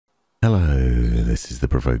this is the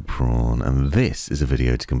Provoked Prawn, and this is a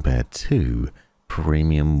video to compare two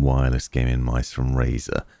premium wireless gaming mice from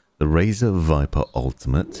Razer. The Razer Viper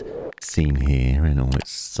Ultimate, seen here in all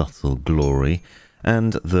its subtle glory,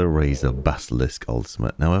 and the Razer Basilisk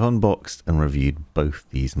Ultimate. Now, I've unboxed and reviewed both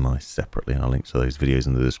these mice separately, and I'll link to those videos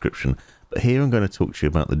in the description. But here I'm going to talk to you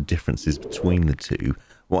about the differences between the two,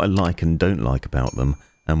 what I like and don't like about them,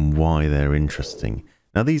 and why they're interesting.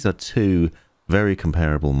 Now, these are two very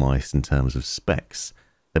comparable mice in terms of specs.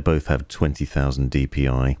 They both have 20,000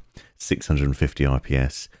 DPI, 650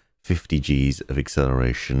 IPS, 50 Gs of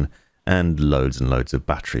acceleration, and loads of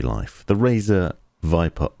battery life. The Razer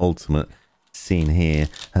Viper Ultimate, seen here,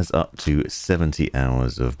 has up to 70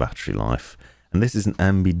 hours of battery life. And this is an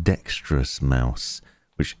ambidextrous mouse,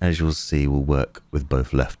 which, as you'll see, will work with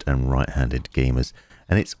both left and right-handed gamers.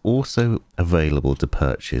 And it's also available to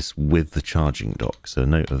purchase with the charging dock. So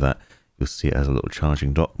note of that. You'll see it has a little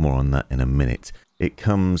charging dock, more on that in a minute. It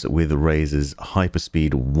comes with Razer's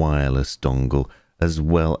Hyperspeed wireless dongle, as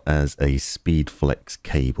well as a SpeedFlex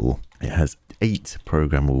cable. It has 8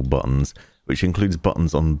 programmable buttons, which includes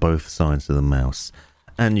buttons on both sides of the mouse.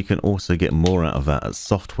 And you can also get more out of that at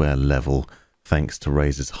software level, thanks to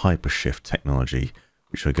Razer's Hypershift technology,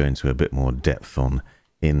 which I'll go into a bit more depth on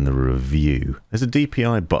in the review. There's a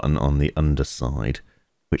DPI button on the underside,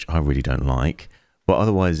 which I really don't like. But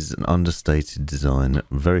otherwise, it's an understated design,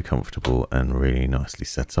 very comfortable and really nicely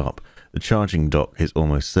set up. The charging dock is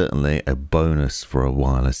almost certainly a bonus for a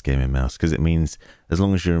wireless gaming mouse, because it means as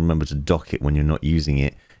long as you remember to dock it when you're not using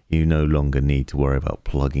it, you no longer need to worry about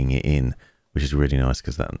plugging it in, which is really nice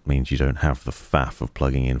because that means you don't have the faff of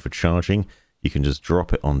plugging in for charging. You can just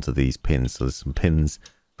drop it onto these pins. So there's some pins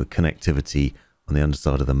for connectivity on the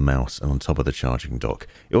underside of the mouse and on top of the charging dock.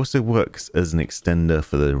 It also works as an extender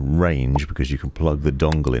for the range because you can plug the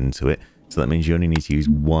dongle into it. So that means you only need to use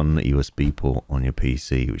one USB port on your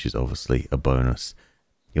PC, which is obviously a bonus.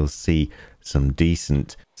 You'll see some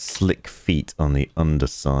decent slick feet on the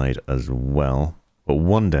underside as well. But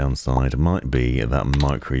one downside might be that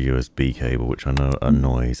micro USB cable, which I know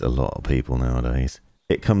annoys a lot of people nowadays.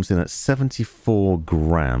 It comes in at 74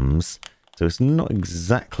 grams. So it's not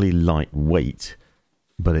exactly lightweight,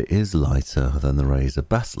 but it is lighter than the Razer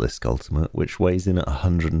Basilisk Ultimate, which weighs in at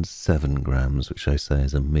 107 grams, which I say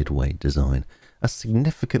is a mid-weight design. That's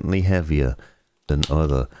significantly heavier than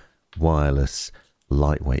other wireless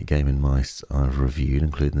lightweight gaming mice I've reviewed,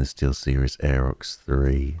 including the SteelSeries Aerox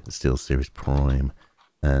 3, the SteelSeries Prime,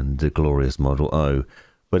 and the glorious Model O.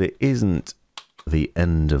 But it isn't the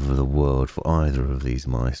end of the world for either of these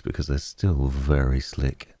mice because they're still very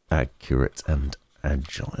slick, accurate and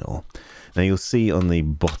agile. Now you'll see on the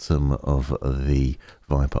bottom of the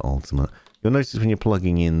Viper Ultimate, you'll notice when you're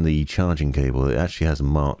plugging in the charging cable, it actually has a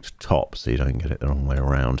marked top, so you don't get it the wrong way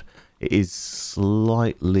around. It is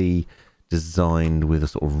slightly designed with a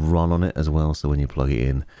sort of run on it as well, so when you plug it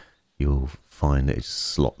in, you'll find it just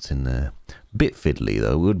slots in there. Bit fiddly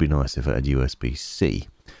though. It would be nice if it had USB-C.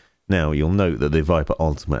 Now, you'll note that the Viper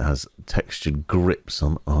Ultimate has textured grips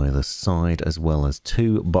on either side, as well as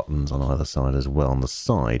 2 buttons on either side as well on the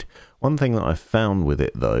side. One thing that I found with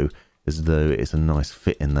it, though, is though it's a nice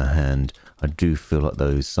fit in the hand, I do feel like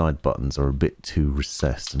those side buttons are a bit too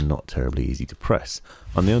recessed and not terribly easy to press.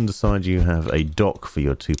 On the underside, you have a dock for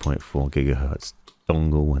your 2.4 GHz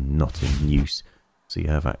dongle when not in use, so you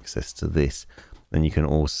have access to this. Then you can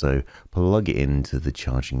also plug it into the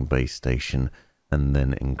charging base station and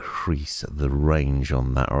then increase the range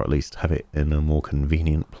on that, or at least have it in a more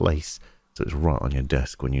convenient place so it's right on your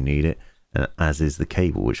desk when you need it, and as is the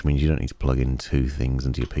cable, which means you don't need to plug in 2 things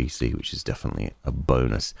into your PC, which is definitely a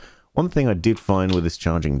bonus. One thing I did find with this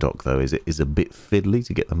charging dock though is it is a bit fiddly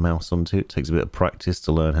to get the mouse onto. It takes a bit of practice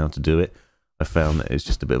to learn how to do it. I found that it's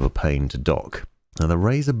just a bit of a pain to dock. Now the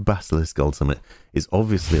Razer Basilisk Ultimate is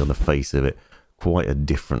obviously, on the face of it, quite a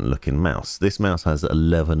different looking mouse. This mouse has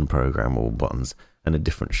 11 programmable buttons and a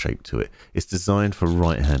different shape to it. It's designed for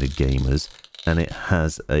right-handed gamers, and it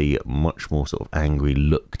has a much more sort of angry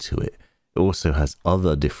look to it. It also has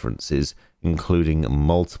other differences, including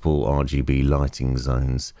multiple RGB lighting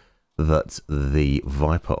zones that the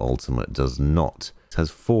Viper Ultimate does not. It has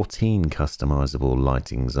 14 customizable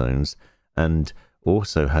lighting zones and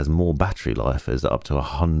also has more battery life, as up to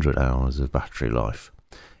 100 hours of battery life.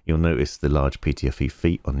 You'll notice the large PTFE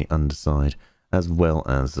feet on the underside, as well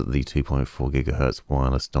as the 2.4 GHz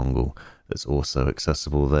wireless dongle that's also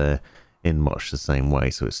accessible there in much the same way,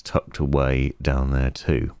 so it's tucked away down there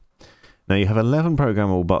too. Now you have 11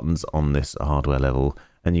 programmable buttons on this hardware level,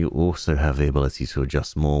 and you also have the ability to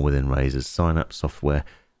adjust more within Razer's Synapse software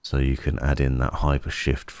So you can add in that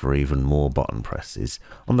Hypershift for even more button presses.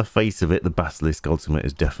 On the face of it, the Basilisk Ultimate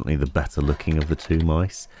is definitely the better looking of the two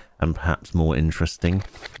mice, and perhaps more interesting.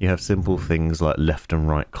 You have simple things like left and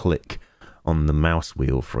right click on the mouse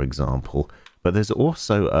wheel, for example, but there's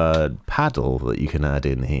also a paddle that you can add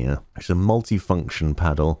in here. It's a multi-function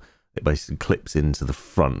paddle. It basically clips into the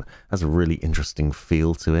front. Has a really interesting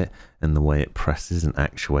feel to it and the way it presses and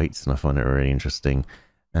actuates, and I find it really interesting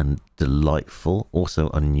and delightful, also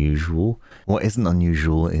unusual. What isn't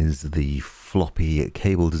unusual is the floppy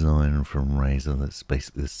cable design from Razer that's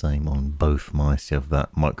basically the same on both mice. You have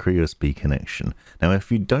that micro USB connection. Now,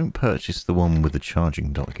 if you don't purchase the one with the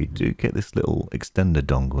charging dock, you do get this little extender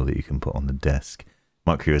dongle that you can put on the desk.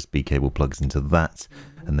 Micro USB cable plugs into that,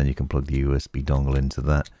 and then you can plug the USB dongle into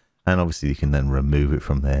that. And obviously you can then remove it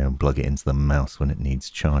from there and plug it into the mouse when it needs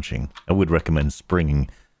charging. I would recommend springing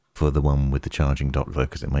for the one with the charging dock though,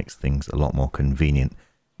 because it makes things a lot more convenient.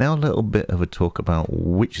 Now a little bit of a talk about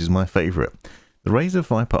which is my favourite. The Razer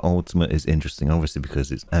Viper Ultimate is interesting obviously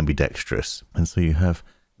because it's ambidextrous, and so you have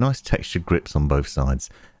nice textured grips on both sides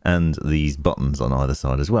and these buttons on either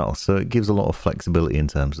side as well, so it gives a lot of flexibility in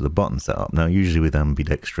terms of the button setup. Now usually with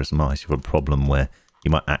ambidextrous mice you have a problem where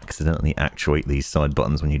you might accidentally actuate these side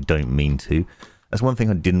buttons when you don't mean to. That's one thing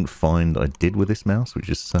I didn't find I did with this mouse, which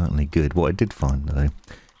is certainly good. What I did find though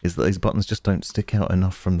is that these buttons just don't stick out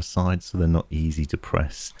enough from the side, so they're not easy to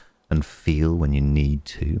press and feel when you need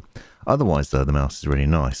to. Otherwise though, the mouse is really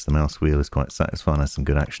nice. The mouse wheel is quite satisfying, has some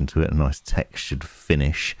good action to it, a nice textured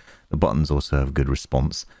finish. The buttons also have good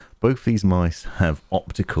response. Both these mice have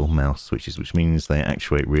optical mouse switches, which means they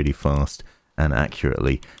actuate really fast and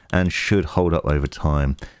accurately, and should hold up over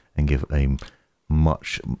time and give a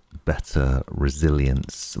much better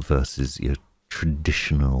resilience versus your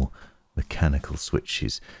traditional mechanical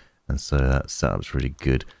switches, and so that setup's really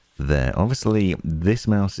good there. Obviously this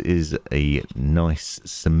mouse is a nice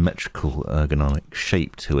symmetrical ergonomic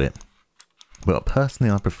shape to it, but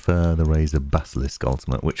personally I prefer the Razer Basilisk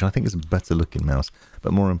Ultimate, which I think is a better looking mouse,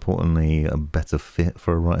 but more importantly a better fit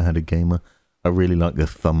for a right-handed gamer. I really like the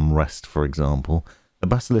thumb rest, for example. The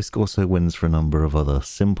Basilisk also wins for a number of other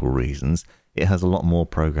simple reasons. It has a lot more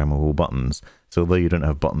programmable buttons, so although you don't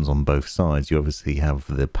have buttons on both sides, you obviously have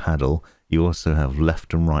the paddle. You also have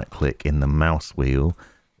left and right click in the mouse wheel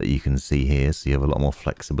that you can see here, so you have a lot more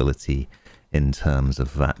flexibility in terms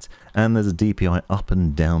of that. And there's a DPI up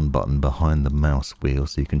and down button behind the mouse wheel,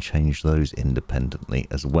 so you can change those independently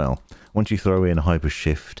as well. Once you throw in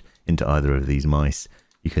Hypershift into either of these mice,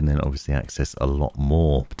 you can then obviously access a lot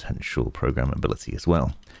more potential programmability as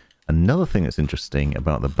well. Another thing that's interesting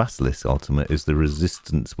about the Basilisk Ultimate is the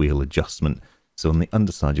resistance wheel adjustment. So on the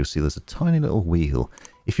underside you'll see there's a tiny little wheel.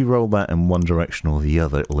 If you roll that in one direction or the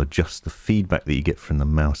other, it will adjust the feedback that you get from the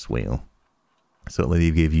mouse wheel, so it'll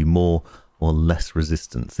either give you more or less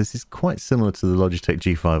resistance. This is quite similar to the Logitech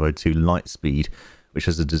G502 Lightspeed, which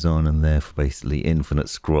has a design in there for basically infinite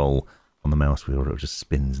scroll on the mouse wheel, it just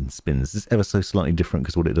spins and spins. This is ever so slightly different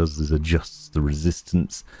because what it does is adjusts the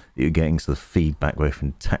resistance that you're getting, so the feedback both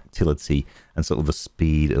in tactility and sort of the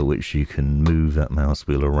speed at which you can move that mouse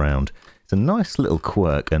wheel around. It's a nice little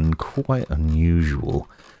quirk and quite unusual.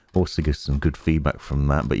 Also gives some good feedback from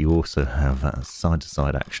that, but you also have that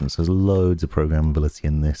side-to-side action, so there's loads of programmability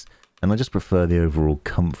in this. And I just prefer the overall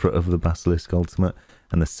comfort of the Basilisk Ultimate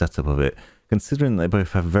and the setup of it. Considering they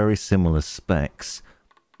both have very similar specs,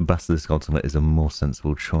 Basilisk Ultimate is a more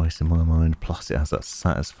sensible choice in my mind. Plus it has that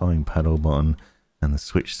satisfying paddle button and the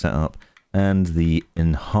switch setup, and the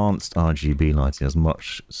enhanced RGB lighting has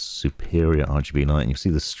much superior RGB lighting. You see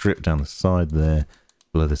the strip down the side there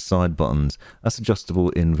below the side buttons. That's adjustable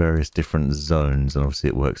in various different zones, and obviously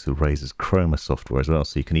it works with Razer's Chroma software as well,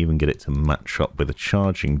 so you can even get it to match up with a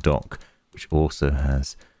charging dock, which also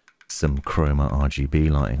has some Chroma RGB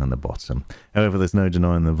lighting on the bottom. However, there's no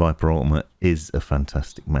denying the Viper Ultimate is a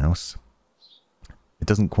fantastic mouse. It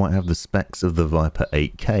doesn't quite have the specs of the Viper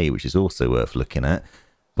 8K, which is also worth looking at,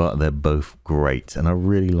 but they're both great, and I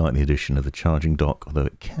really like the addition of the charging dock, although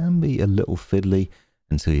it can be a little fiddly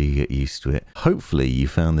until you get used to it. Hopefully you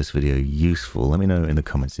found this video useful. Let me know in the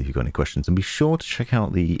comments if you've got any questions, and be sure to check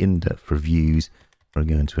out the in-depth reviews where I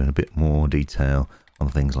go into in a bit more detail on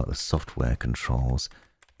things like the software controls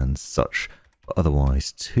and such. But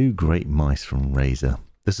otherwise, two great mice from Razer.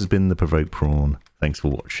 This has been the Provoked Prawn. Thanks for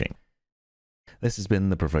watching. This has been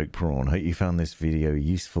the Provoked Prawn. Hope you found this video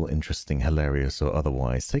useful, interesting, hilarious, or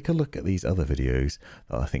otherwise. Take a look at these other videos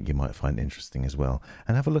that I think you might find interesting as well.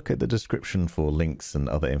 And have a look at the description for links and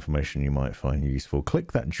other information you might find useful.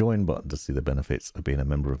 Click that join button to see the benefits of being a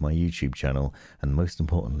member of my YouTube channel. And most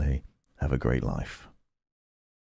importantly, have a great life.